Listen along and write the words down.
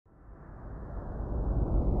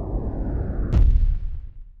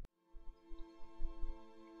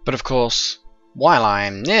But of course, while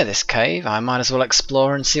I'm near this cave, I might as well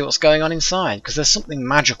explore and see what's going on inside, because there's something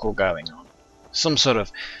magical going on. Some sort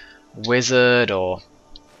of wizard or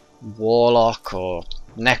warlock or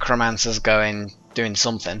necromancer's doing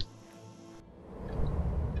something.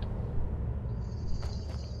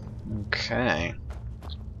 Okay.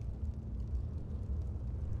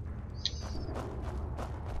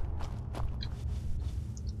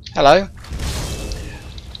 Hello.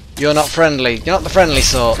 You're not friendly. You're not the friendly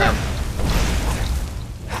sort then.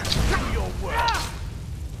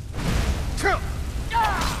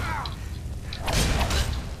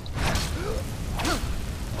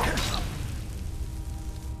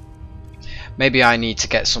 Maybe I need to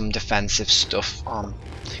get some defensive stuff on,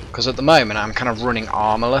 because at the moment I'm kind of running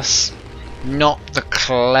armorless. Not the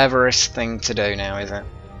cleverest thing to do now, is it?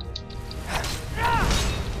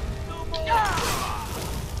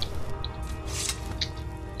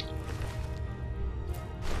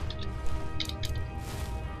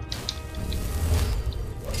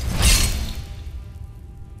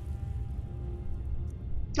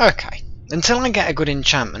 Okay, until I get a good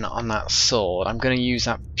enchantment on that sword, I'm going to use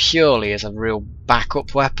that purely as a real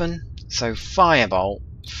backup weapon. So firebolt,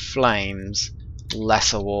 flames,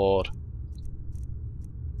 lesser ward.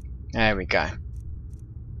 There we go.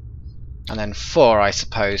 And then 4, I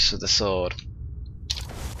suppose, for the sword.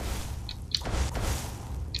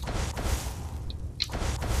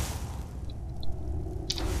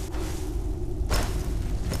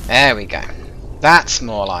 There we go. That's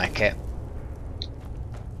more like it.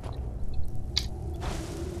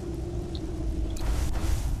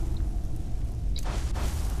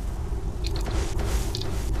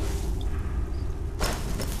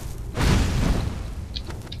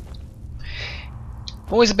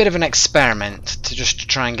 Always a bit of an experiment to just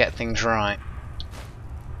try and get things right.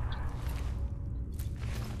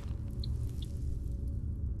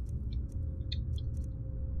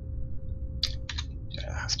 Yeah,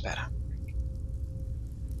 that's better.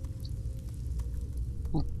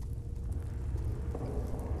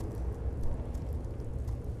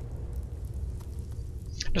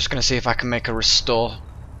 Just gonna see if I can make a restore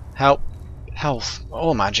health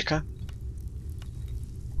or magicka.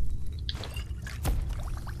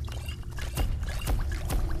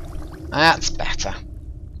 That's better.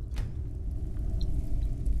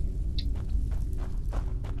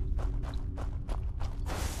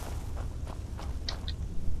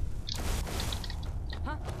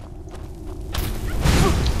 Huh?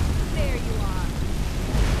 There you are.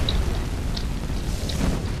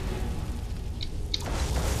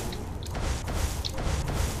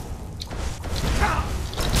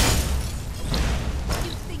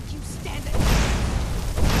 You think you stand it?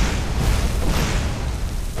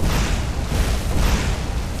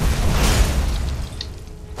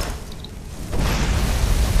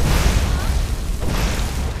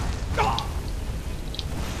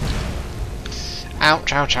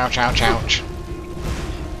 Ouch, ouch, ouch, ouch, ouch.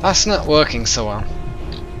 That's not working so well.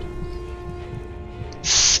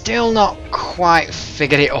 Still not quite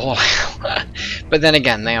figured it all out. But then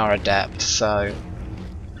again, they are adept, so...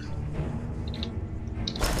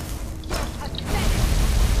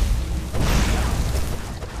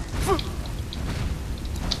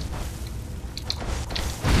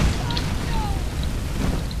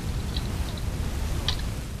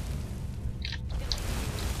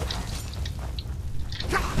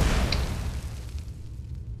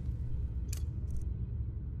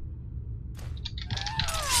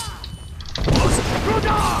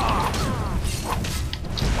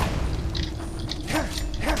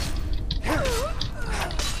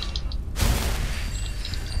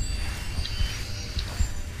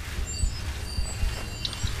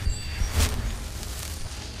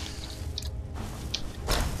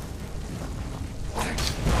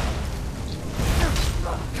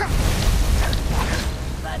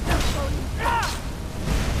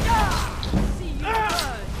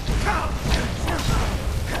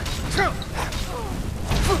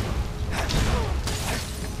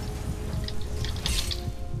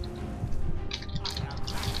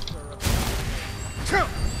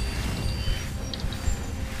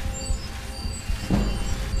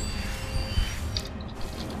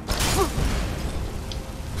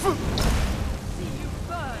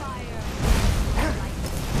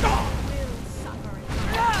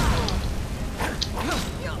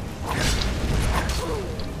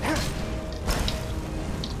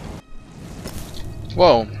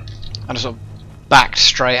 Whoa, I just sort of backed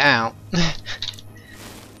straight out.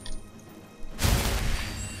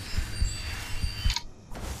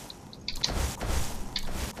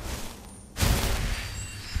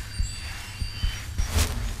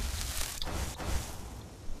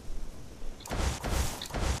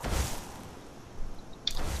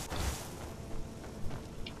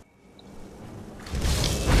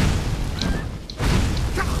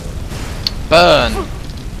 Burn!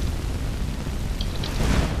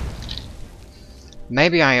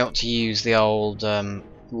 Maybe I ought to use the old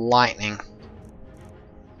lightning.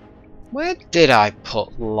 Where did I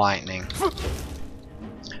put lightning?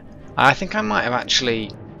 I think I might have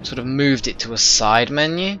actually sort of moved it to a side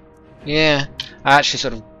menu. Yeah, I actually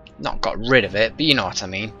sort of not got rid of it, but you know what I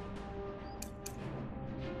mean.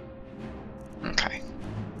 Okay.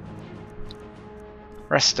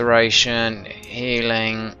 Restoration,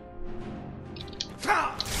 healing.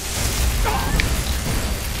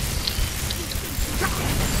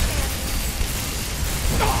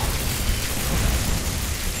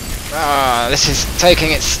 Ah, this is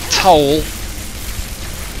taking its toll.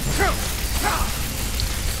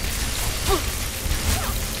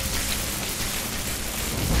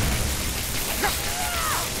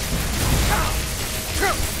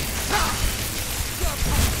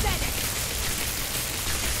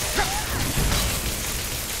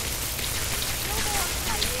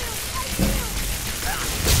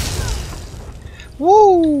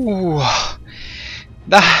 Woo!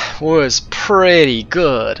 That was pretty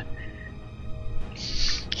good.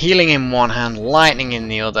 Healing in one hand, lightning in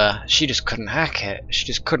the other. She just couldn't hack it. She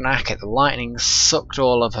just couldn't hack it. The lightning sucked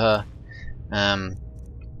all of her, all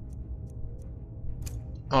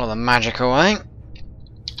of the magic away.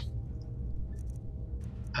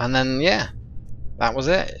 And then, yeah, that was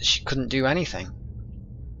it. She couldn't do anything.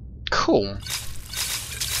 Cool.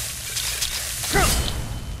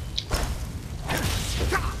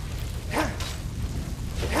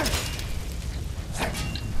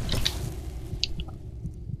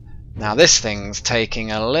 Now this thing's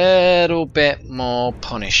taking a little bit more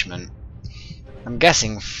punishment. I'm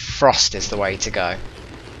guessing frost is the way to go.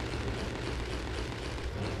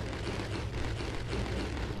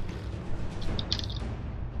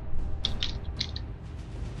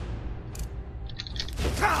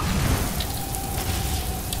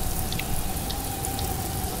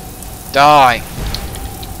 Die!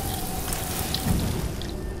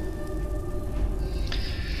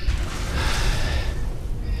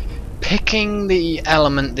 Picking the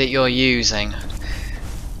element that you're using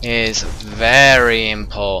is very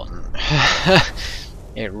important.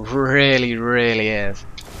 It really, really is.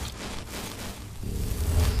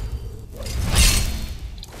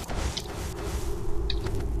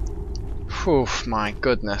 Whew, my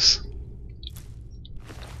goodness.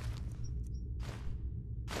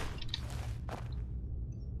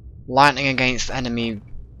 Lightning against enemy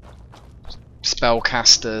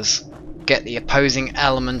spellcasters. Get the opposing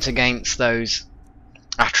element against those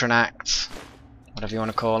Atronachs, whatever you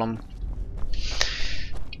want to call them.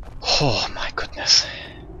 Oh my goodness.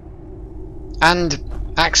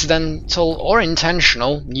 And accidental or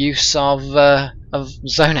intentional use of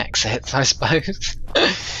zone exits, I suppose.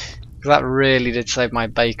 That really did save my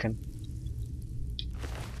bacon.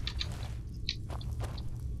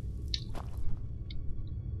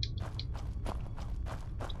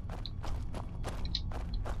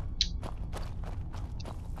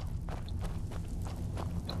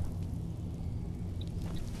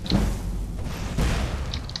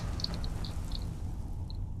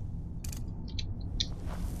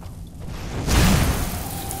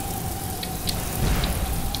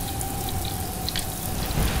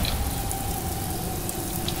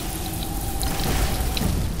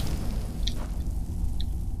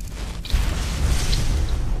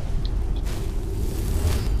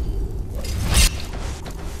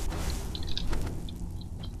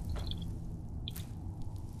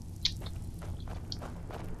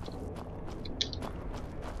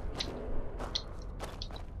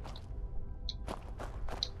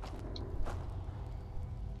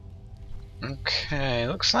 Okay,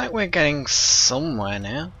 looks like we're getting somewhere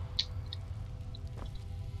now.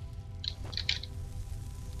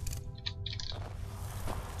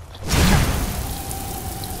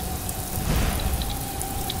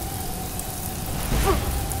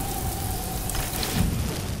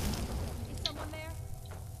 Is someone there?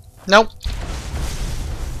 Nope.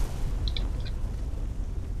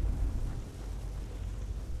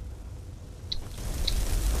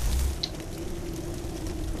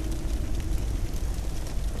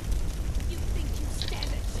 You think you stand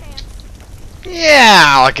a chance? Yeah,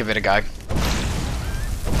 I'll give it a go.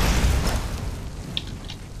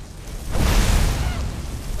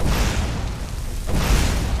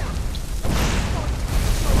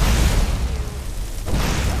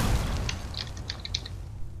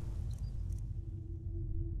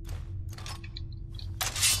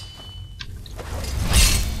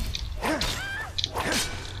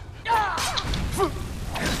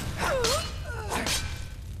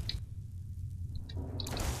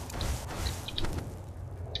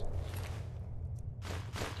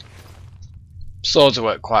 Swords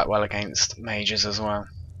work quite well against mages as well.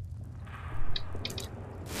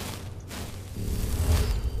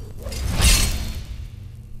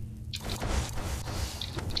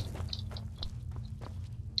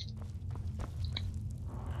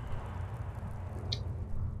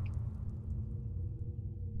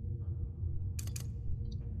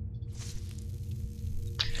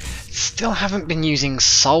 Still haven't been using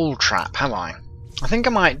Soul Trap, have I? I think I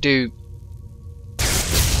might do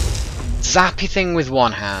Zappy thing with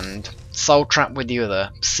one hand, Soul Trap with the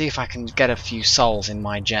other, see if I can get a few souls in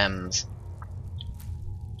my gems.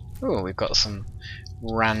 Ooh, we've got some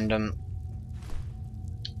random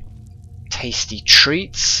tasty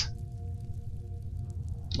treats.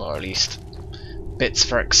 Or at least bits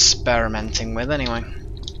for experimenting with anyway.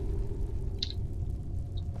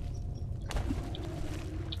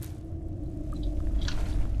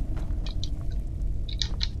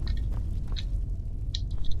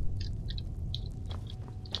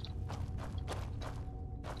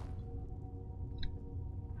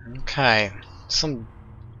 Okay, some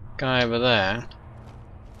guy over there.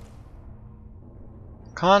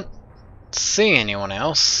 Can't see anyone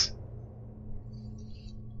else.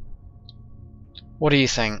 What do you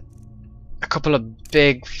think? A couple of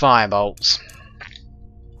big firebolts.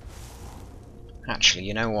 Actually,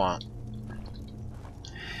 you know what?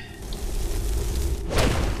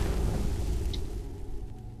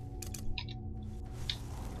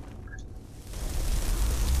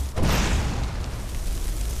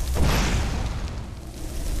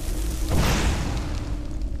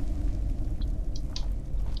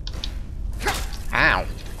 Ow.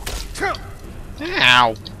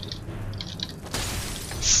 Ow.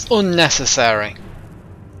 It's unnecessary.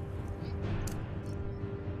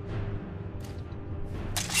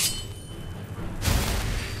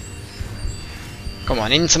 Come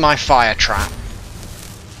on, into my fire trap.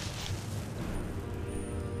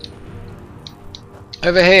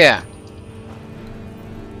 Over here.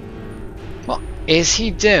 What is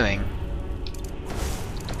he doing?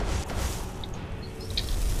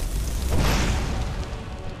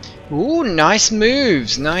 Ooh, nice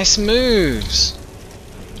moves, nice moves.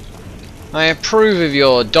 I approve of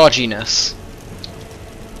your dodginess.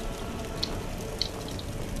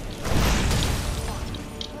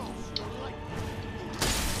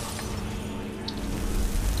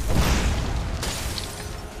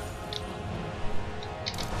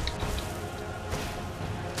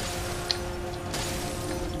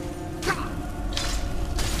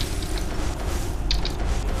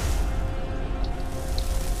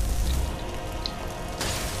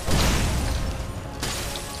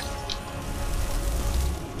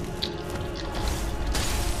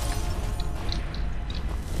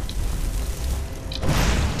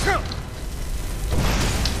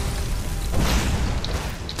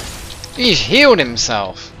 He's healed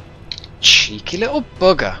himself. Cheeky little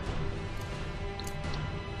bugger.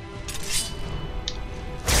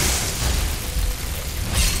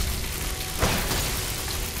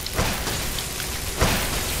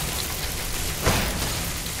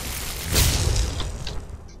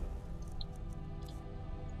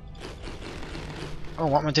 Oh,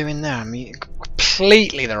 what am I doing there? I'm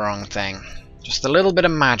completely the wrong thing. Just a little bit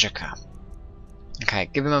of magicka. Okay,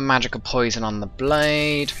 give him a magicka poison on the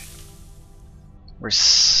blade.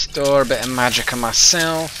 Restore a bit of magicka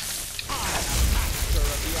myself.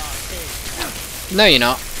 No, you're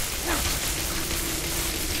not.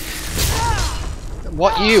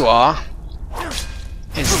 What you are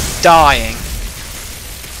is dying.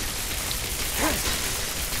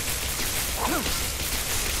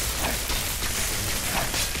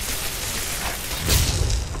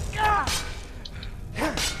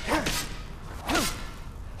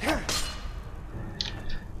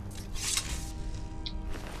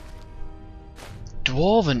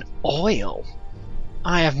 Dwarven oil?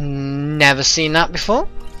 I have never seen that before.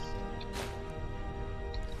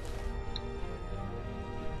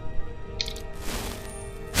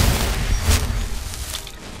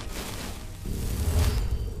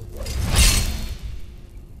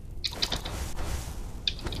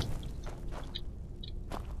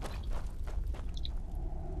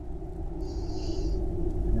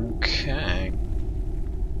 Okay.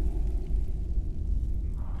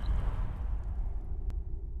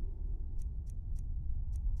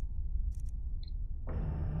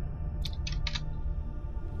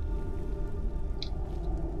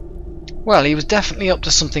 Well, he was definitely up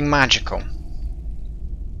to something magical.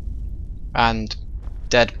 And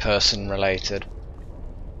dead person related.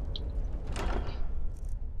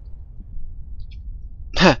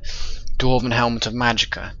 Dwarven Helmet of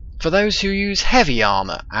Magicka. For those who use heavy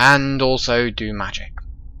armour and also do magic.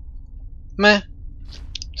 Meh,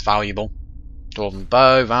 It's valuable. Dwarven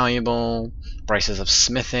bow, valuable. Braces of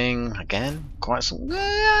smithing, again, quite some.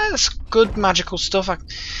 Yeah, that's good magical stuff.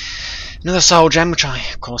 Another soul gem, which I,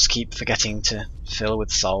 of course, keep forgetting to fill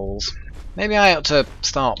with souls. Maybe I ought to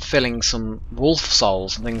start filling some wolf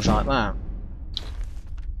souls and things like that.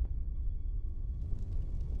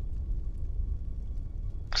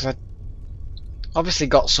 Because I obviously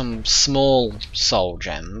got some small soul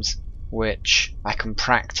gems, which I can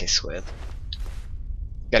practice with.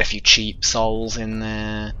 Get a few cheap souls in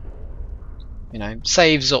there. You know,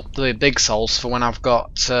 saves up the big souls for when I've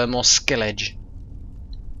got more skillage.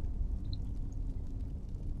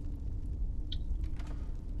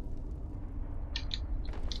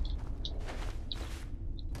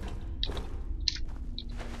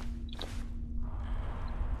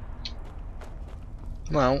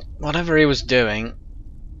 Well, whatever he was doing,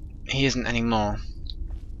 he isn't anymore.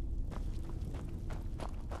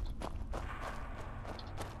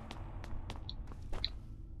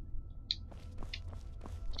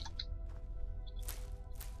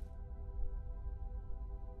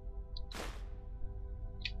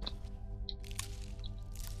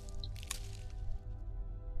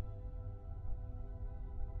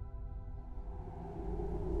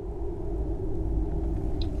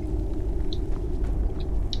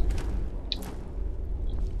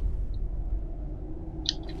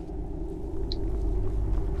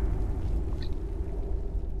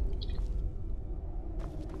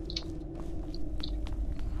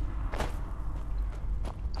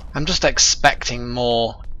 I'm just expecting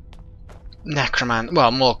more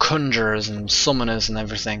more conjurers and summoners and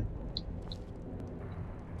everything.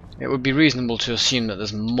 It would be reasonable to assume that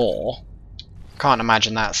there's more. Can't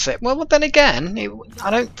imagine that's it. Well, then again,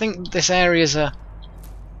 I don't think this area's a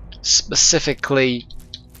specifically.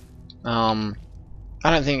 I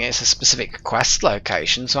don't think it's a specific quest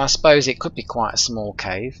location, so I suppose it could be quite a small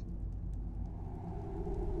cave.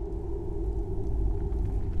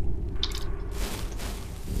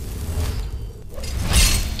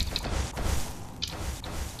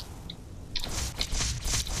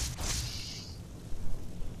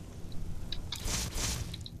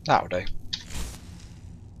 That'll do.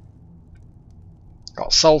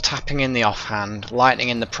 Got soul tapping in the offhand, lightning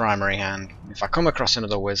in the primary hand. If I come across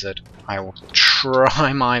another wizard, I will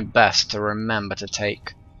try my best to remember to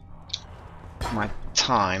take my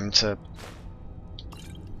time to...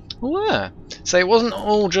 Oh, yeah. So it wasn't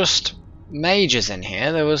all just mages in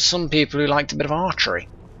here, there was some people who liked a bit of archery.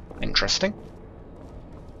 Interesting.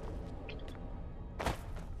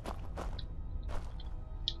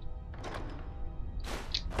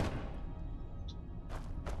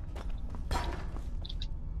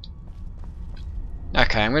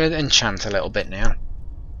 Okay, I'm going to enchant a little bit now.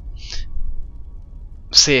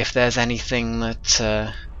 See if there's anything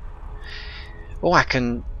that... Oh, I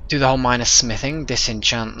can do the whole minor smithing,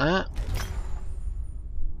 disenchant that.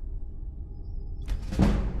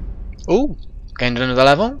 Oh, gained another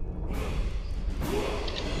level.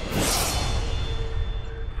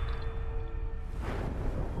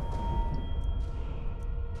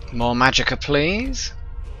 More magicka, please.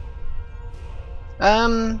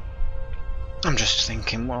 I'm just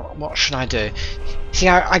thinking, what should I do? See,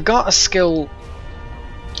 I got a skill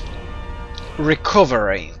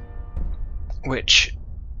recovery, which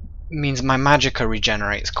means my magicka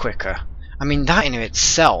regenerates quicker. I mean, that in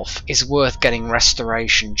itself is worth getting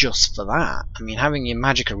restoration just for that. I mean, having your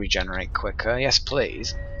magicka regenerate quicker, yes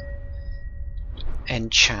please.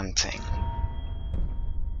 Enchanting.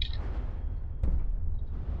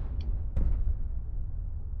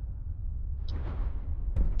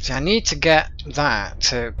 See, I need to get that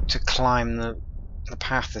to climb the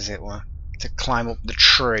path, as it were. To climb up the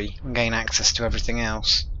tree and gain access to everything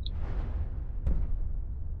else.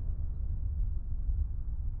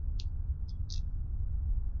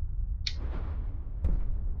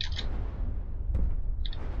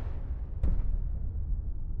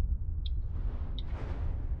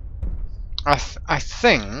 I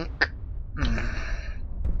think...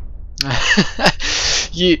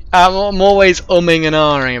 I'm always umming and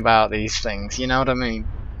ahhing about these things, you know what I mean?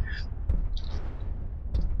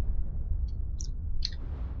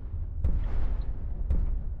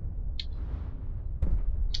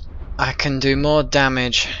 I can do more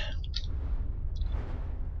damage.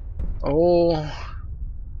 Oh,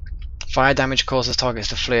 fire damage causes targets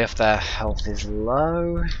to flee if their health is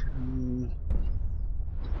low.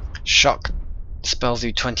 Shock spells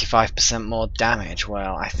do 25% more damage.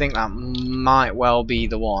 Well, I think that might well be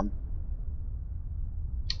the one.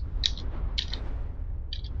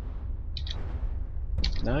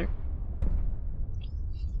 No.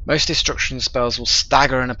 Most destruction spells will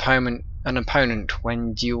stagger an opponent an opponent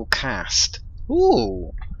when dual cast.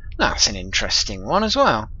 Ooh, that's an interesting one as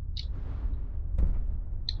well.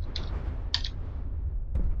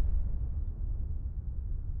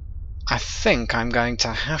 I think I'm going to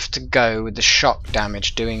have to go with the shock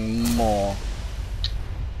damage doing more.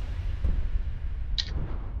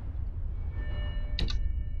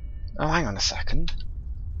 Oh, hang on a second.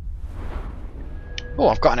 Oh,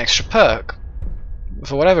 I've got an extra perk.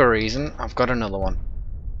 For whatever reason, I've got another one.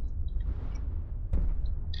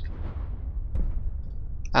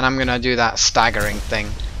 And I'm going to do that staggering thing.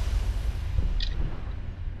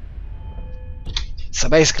 So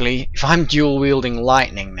basically, if I'm dual wielding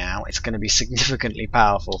lightning now, it's going to be significantly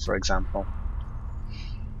powerful, for example.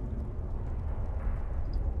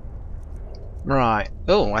 Right.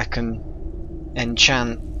 Oh, I can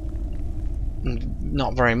enchant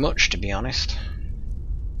not very much, to be honest.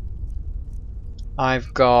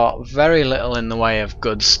 I've got very little in the way of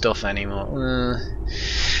good stuff anymore.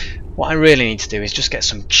 What I really need to do is just get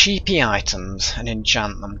some cheapy items and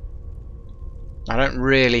enchant them. I don't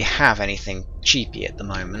really have anything cheapy at the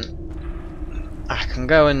moment. I can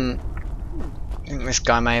go and... I think this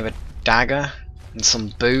guy may have a dagger and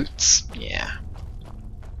some boots. Yeah.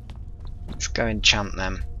 Let's go enchant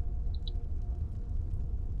them.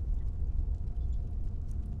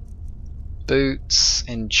 Boots,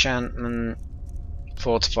 enchantment,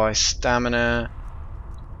 fortify stamina.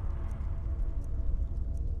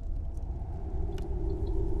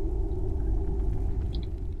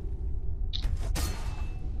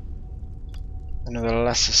 Another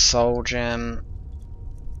lesser soul gem.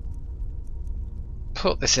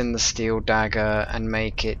 Put this in the steel dagger and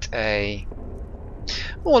make it a...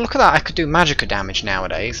 Oh, look at that, I could do magicka damage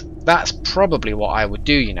nowadays. That's probably what I would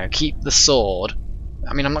do, you know, keep the sword.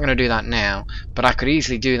 I mean, I'm not going to do that now, but I could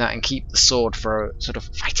easily do that and keep the sword for sort of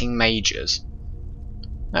fighting mages.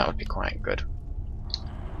 That would be quite good.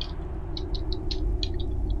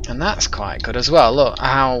 And that's quite good as well. Look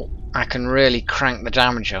how I can really crank the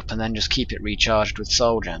damage up and then just keep it recharged with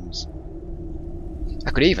soul gems.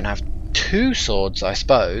 I could even have two swords, I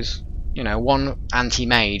suppose. You know, one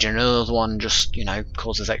anti-mage and another one just, you know,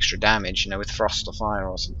 causes extra damage, you know, with frost or fire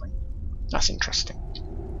or something. That's interesting.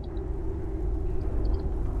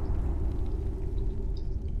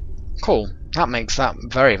 Cool. That makes that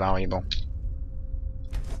very valuable.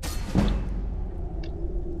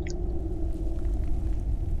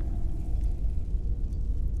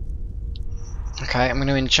 Okay, I'm going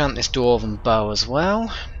to enchant this dwarven bow as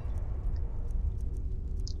well.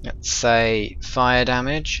 Let's say fire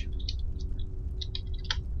damage.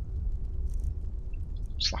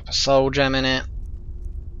 Slap a soul gem in it.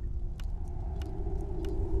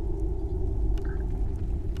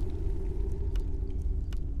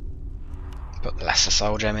 Put the lesser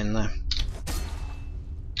soul gem in there.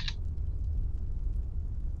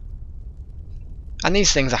 And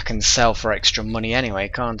these things I can sell for extra money anyway,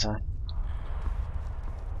 can't I?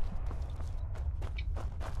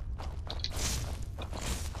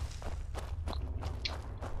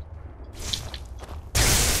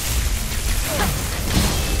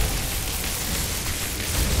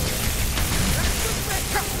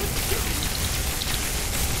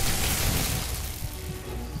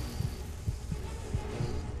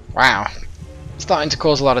 Wow, starting to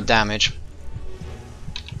cause a lot of damage.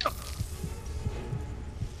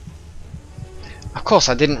 Of course,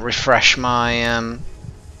 I didn't refresh my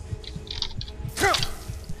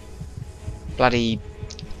bloody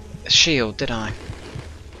shield, did I?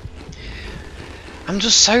 I'm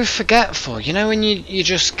just so forgetful. You know when you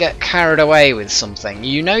just get carried away with something.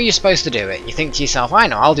 You know you're supposed to do it. You think to yourself, I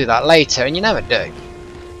know, I'll do that later, and you never do.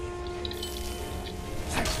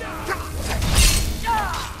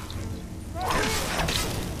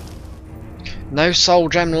 No soul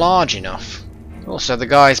gem large enough. Also, the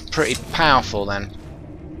guy's pretty powerful then.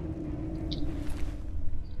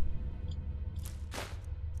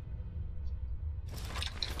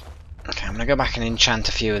 Okay, I'm gonna go back and enchant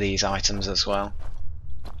a few of these items as well.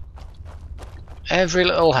 Every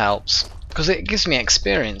little helps, because it gives me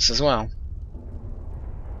experience as well.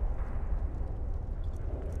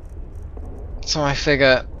 So I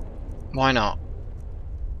figure, why not?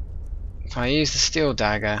 If I use the steel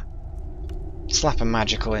dagger, slap a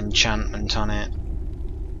magical enchantment on it.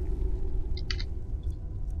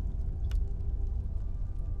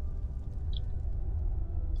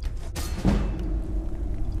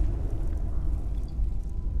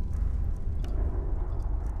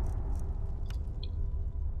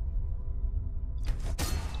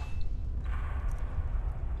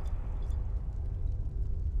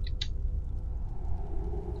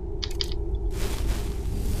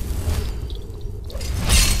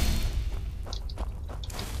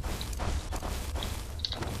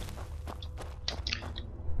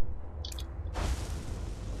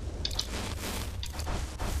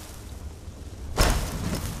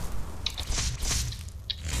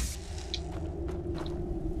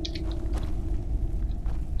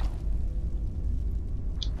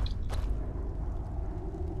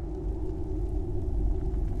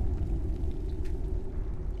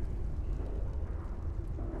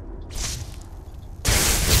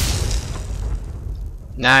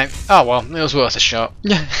 No. Oh well, it was worth a shot.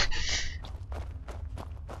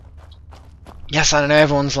 Yes, I know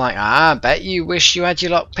everyone's like, I bet you wish you had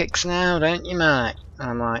your lockpicks now, don't you, mate?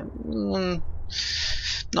 And I'm like,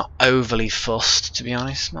 not overly fussed, to be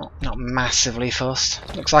honest. Not massively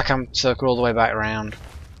fussed. Looks like I'm circled all the way back around.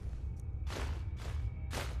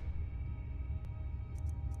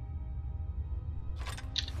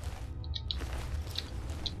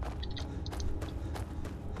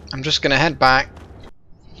 I'm just gonna head back,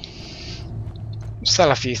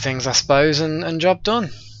 sell a few things, I suppose, and job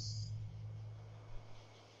done.